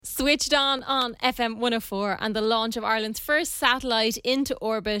Switched on FM 104, and the launch of Ireland's first satellite into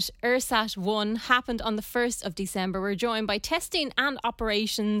orbit, EIRSAT-1, happened on the 1st of December. We're joined by testing and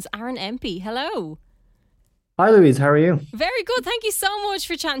operations Aaron Empey. Hello. Hi Louise, how are you? Very good. Thank you so much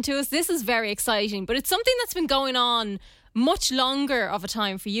for chatting to us. This is very exciting, but it's something that's been going on much longer of a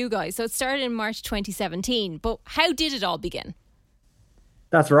time for you guys. So it started in March 2017, but how did it all begin?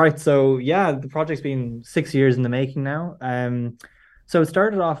 That's right. So yeah, the project's been 6 years in the making now. So it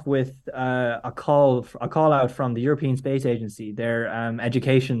started off with a call out from the European Space Agency, their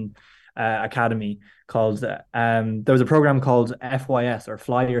education academy called. There was a program called FYS, or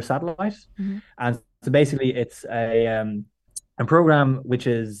Fly Your Satellite, and so basically it's a program which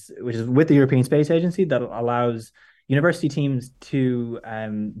is with the European Space Agency that allows university teams to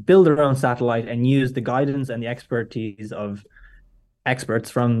build their own satellite and use the guidance and the expertise of experts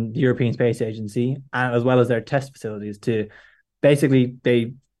from the European Space Agency, and as well as their test facilities, to basically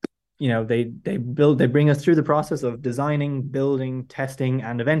they bring us through the process of designing, building, testing,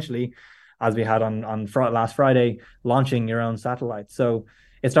 and eventually, as we had on last Friday, launching your own satellite. So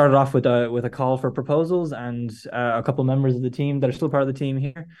it started off with a call for proposals, and a couple of members of the team that are still part of the team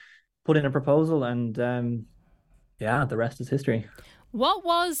here put in a proposal, and the rest is history. What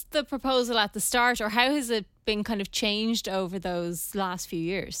was the proposal at the start, or how has it been kind of changed over those last few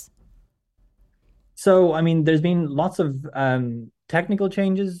years? So, I mean, there's been lots of technical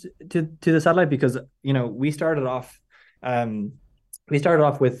changes to the satellite because, we started off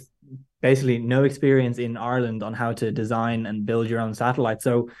with basically no experience in Ireland on how to design and build your own satellite.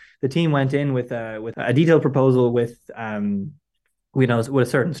 So the team went in with a detailed proposal with with a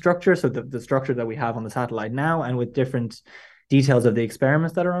certain structure, so the structure that we have on the satellite now, and with different details of the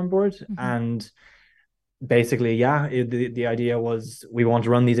experiments that are on board. And basically, the idea was, we want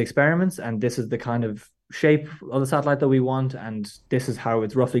to run these experiments, and this is the kind of shape of the satellite that we want, and this is how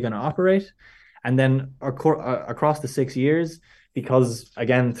it's roughly going to operate. And then across the 6 years, because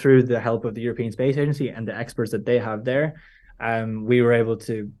again, through the help of the European Space Agency and the experts that they have there, we were able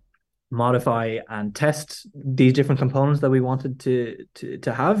to modify and test these different components that we wanted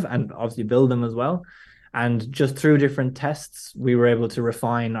to have, and obviously build them as well. And just through different tests, we were able to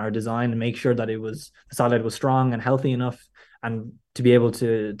refine our design and make sure that the satellite was strong and healthy enough, and to be able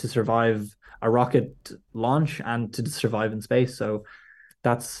to survive a rocket launch and to survive in space. So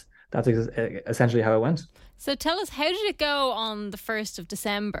that's essentially how it went. So tell us, how did it go on the 1st of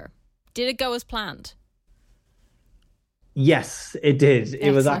December? Did it go as planned? Yes, it did. Excellent.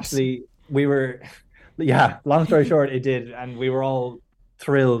 It was actually, long story short, it did. And we were all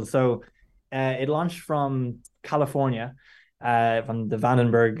thrilled. So it launched from California, from the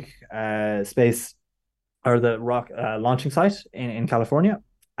Vandenberg space, or the rock launching site in California,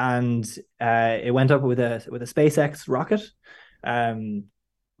 and it went up with a SpaceX rocket,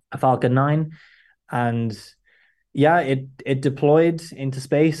 a Falcon 9, and it deployed into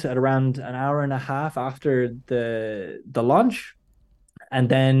space at around an hour and a half after the launch, and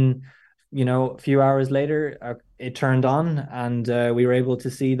then a few hours later it turned on, and we were able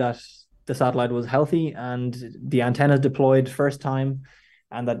to see that the satellite was healthy and the antennas deployed first time,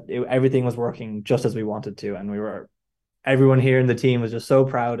 and that everything was working just as we wanted to. And everyone here in the team was just so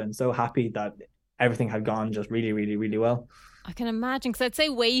proud and so happy that everything had gone just really, really, really well. I can imagine, because I'd say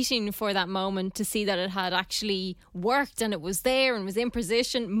waiting for that moment to see that it had actually worked and it was there and was in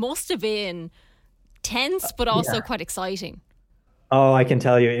position must have been tense, but also quite exciting. Oh, I can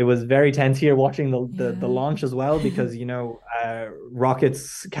tell you, it was very tense here watching the launch as well, because,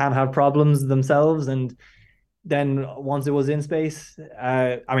 rockets can have problems themselves. And then once it was in space,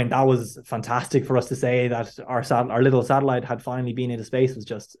 that was fantastic for us to say that our little satellite had finally been into space. Was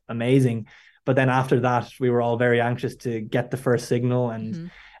just amazing. But then after that, we were all very anxious to get the first signal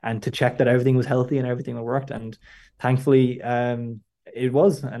and to check that everything was healthy and everything that worked. And thankfully, it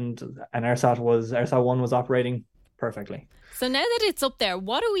was, and EIRSAT-1 was operating perfectly. So now that it's up there,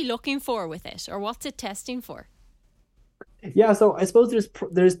 what are we looking for with it, or what's it testing for? Yeah, so I suppose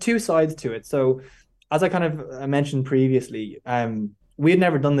there's two sides to it. So as I kind of mentioned previously, we had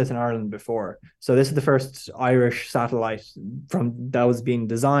never done this in Ireland before. So this is the first Irish satellite that was being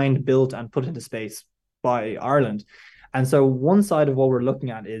designed, built, and put into space by Ireland. And so one side of what we're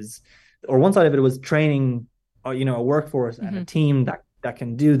looking at one side of it was training, a workforce and a team that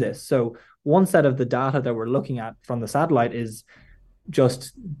can do this. So one set of the data that we're looking at from the satellite is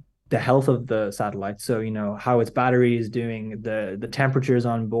just the health of the satellite. So, how its battery is doing, the temperatures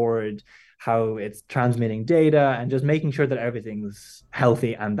on board, how it's transmitting data, and just making sure that everything's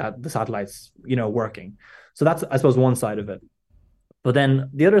healthy and that the satellite's, working. So that's, I suppose, one side of it. But then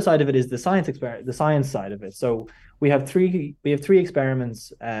the other side of it is the science side of it. So we have three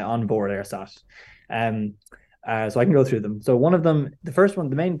experiments on board AirSat. Um, so I can go through them. So one of them, the first one,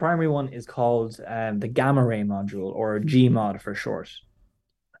 the main primary one is called the gamma ray module, or GMOD for short.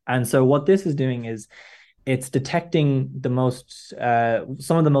 And so what this is doing is it's detecting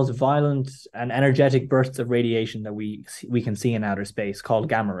some of the most violent and energetic bursts of radiation that we can see in outer space, called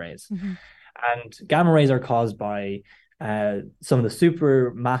gamma rays. Mm-hmm. And gamma rays are caused by some of the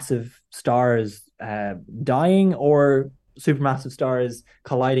supermassive stars dying, or supermassive stars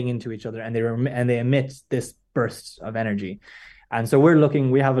colliding into each other, and they emit this burst of energy. And so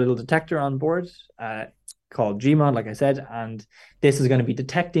we have a little detector on board called GMOD, like I said, and this is going to be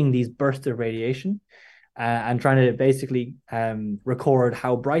detecting these bursts of radiation and trying to basically record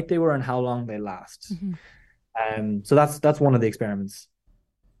how bright they were and how long they last. So that's one of the experiments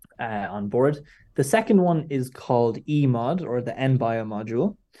on board. The second one is called EMOD, or the NBio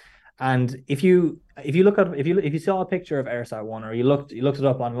module. And if you saw a picture of EIRSAT-1, or you looked it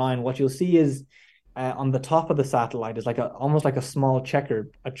up online, what you'll see is on the top of the satellite is almost like a small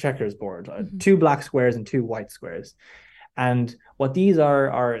checkers board, two black squares and two white squares. And what these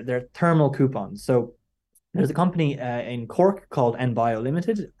are they're thermal coupons. So there's a company in Cork called Empey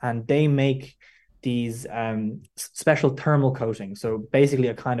Limited, and they make these special thermal coatings. So basically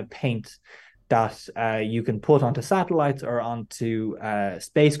a kind of paint that you can put onto satellites or onto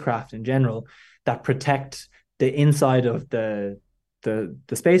spacecraft in general, that protect the inside of the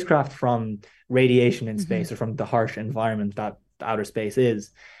spacecraft from radiation in space, or from the harsh environment that outer space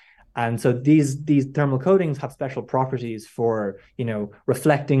is. And so these thermal coatings have special properties for,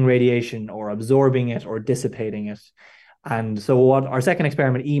 reflecting radiation, or absorbing it, or dissipating it. And so what our second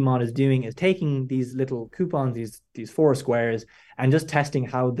experiment, EMOD, is doing is taking these little coupons, these four squares, and just testing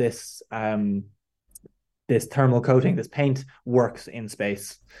how this thermal coating, this paint, works in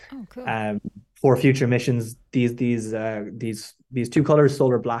space. Oh, cool. For future missions, these two colors,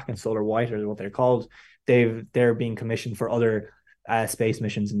 solar black and solar white, are what they're called. They're being commissioned for other space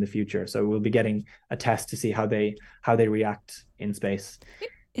missions in the future. So we'll be getting a test to see how they react in space.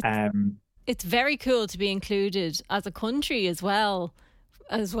 It's very cool to be included as a country as well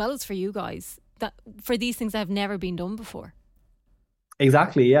as for you guys, that for these things that have never been done before.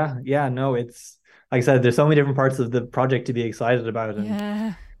 Exactly. Yeah. No, it's like I said, there's so many different parts of the project to be excited about,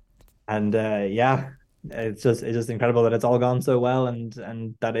 and it's just incredible that it's all gone so well,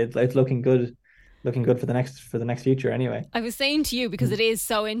 and that it's looking good for the next future anyway. I was saying to you, because it is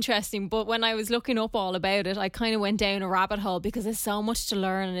so interesting, but when I was looking up all about it, I kind of went down a rabbit hole, because there's so much to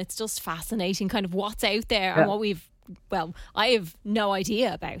learn, and it's just fascinating kind of what's out there and what I have no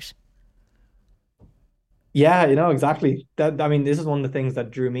idea about. Yeah, exactly. This is one of the things that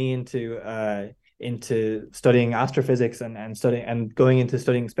drew me into studying astrophysics and studying and going into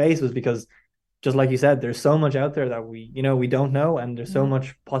studying space, was because, just like you said, there's so much out there that we don't know, and there's so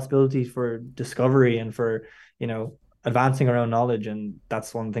much possibility for discovery and for, advancing our own knowledge, and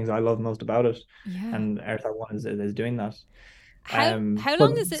that's one of the things I love most about it. Yeah. And EIRSAT-1 is doing that. How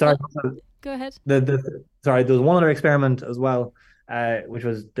long is it? Sorry, go ahead. Sorry, there was one other experiment as well, which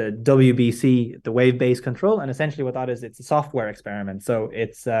was the WBC, the wave-based control, and essentially what that is, it's a software experiment. So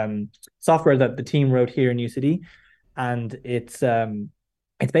it's software that the team wrote here in UCD, and it's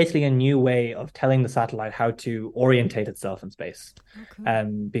basically a new way of telling the satellite how to orientate itself in space. Okay.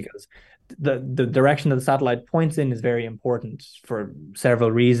 Because the direction that the satellite points in is very important for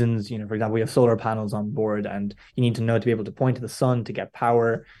several reasons. For example, we have solar panels on board, and you need to know to be able to point to the sun to get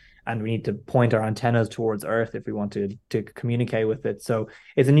power, and we need to point our antennas towards Earth if we want to communicate with it. So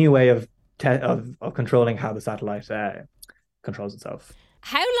it's a new way of controlling how the satellite controls itself.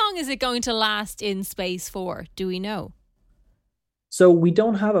 How long is it going to last in space for? Do we know? So we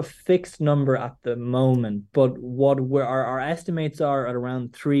don't have a fixed number at the moment, but what our estimates are at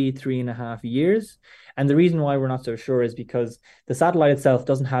around 3.5 years. And the reason why we're not so sure is because the satellite itself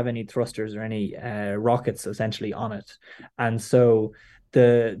doesn't have any thrusters or any rockets essentially on it. And so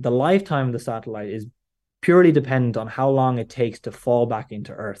the lifetime of the satellite is purely dependent on how long it takes to fall back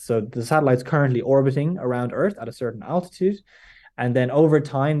into Earth. So the satellite's currently orbiting around Earth at a certain altitude. And then over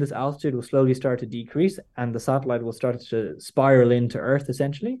time, this altitude will slowly start to decrease, and the satellite will start to spiral into Earth,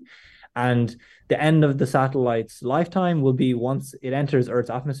 essentially. And the end of the satellite's lifetime will be once it enters Earth's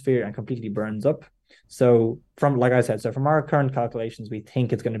atmosphere and completely burns up. So from our current calculations, we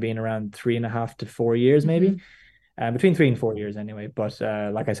think it's going to be in around 3.5 to 4 years, maybe. Between 3 and 4 years anyway. But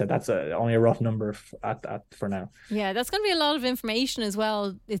like I said, that's only a rough number for now. Yeah, that's going to be a lot of information as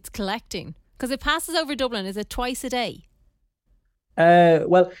well it's collecting, because it passes over Dublin. Is it twice a day?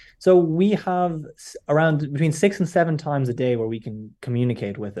 Well, so we have around between 6 and 7 times a day where we can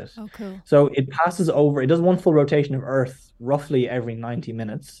communicate with it. Oh, cool. So it passes over, it does one full rotation of Earth roughly every 90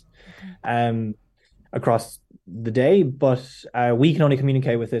 minutes Okay. across the day, but we can only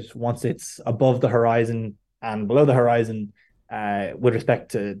communicate with it once it's above the horizon and below the horizon with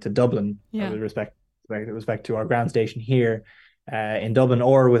respect to Dublin, or Yeah. with respect to our ground station here in Dublin,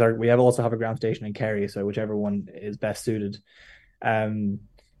 or we have also have a ground station in Kerry, so whichever one is best suited. Um,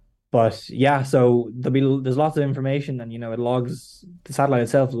 but yeah, so there's lots of information, and the satellite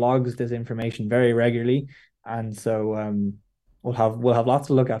itself logs this information very regularly, and so we'll have lots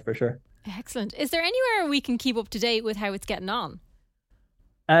to look at for sure. Excellent. Is there anywhere we can keep up to date with how it's getting on?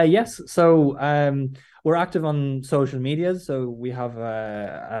 Yes, so we're active on social medias. So we have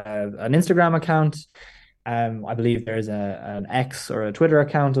an Instagram account. I believe there's an X or a Twitter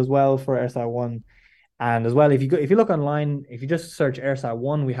account as well for EIRSAT-1. And as well, if you look online, if you just search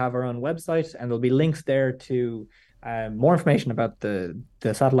EIRSAT-1, we have our own website, and there'll be links there to more information about the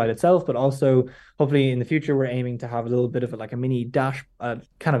satellite itself, but also hopefully in the future we're aiming to have a little bit of like a mini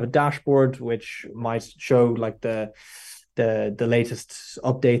kind of a dashboard, which might show like the latest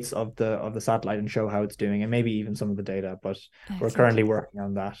updates of the satellite and show how it's doing, and maybe even some of the data. But we're Excellent. currently working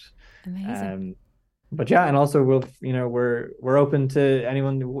on that. Amazing. Um, but yeah, and also we're open to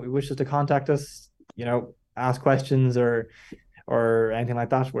anyone who wishes to contact us, ask questions or anything like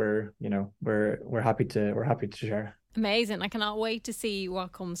that. We're happy to share. Amazing. I cannot wait to see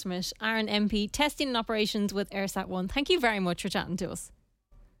what comes from it. Aaron Empey, testing and operations with EIRSAT-1. Thank you very much for chatting to us.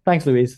 Thanks, Louise.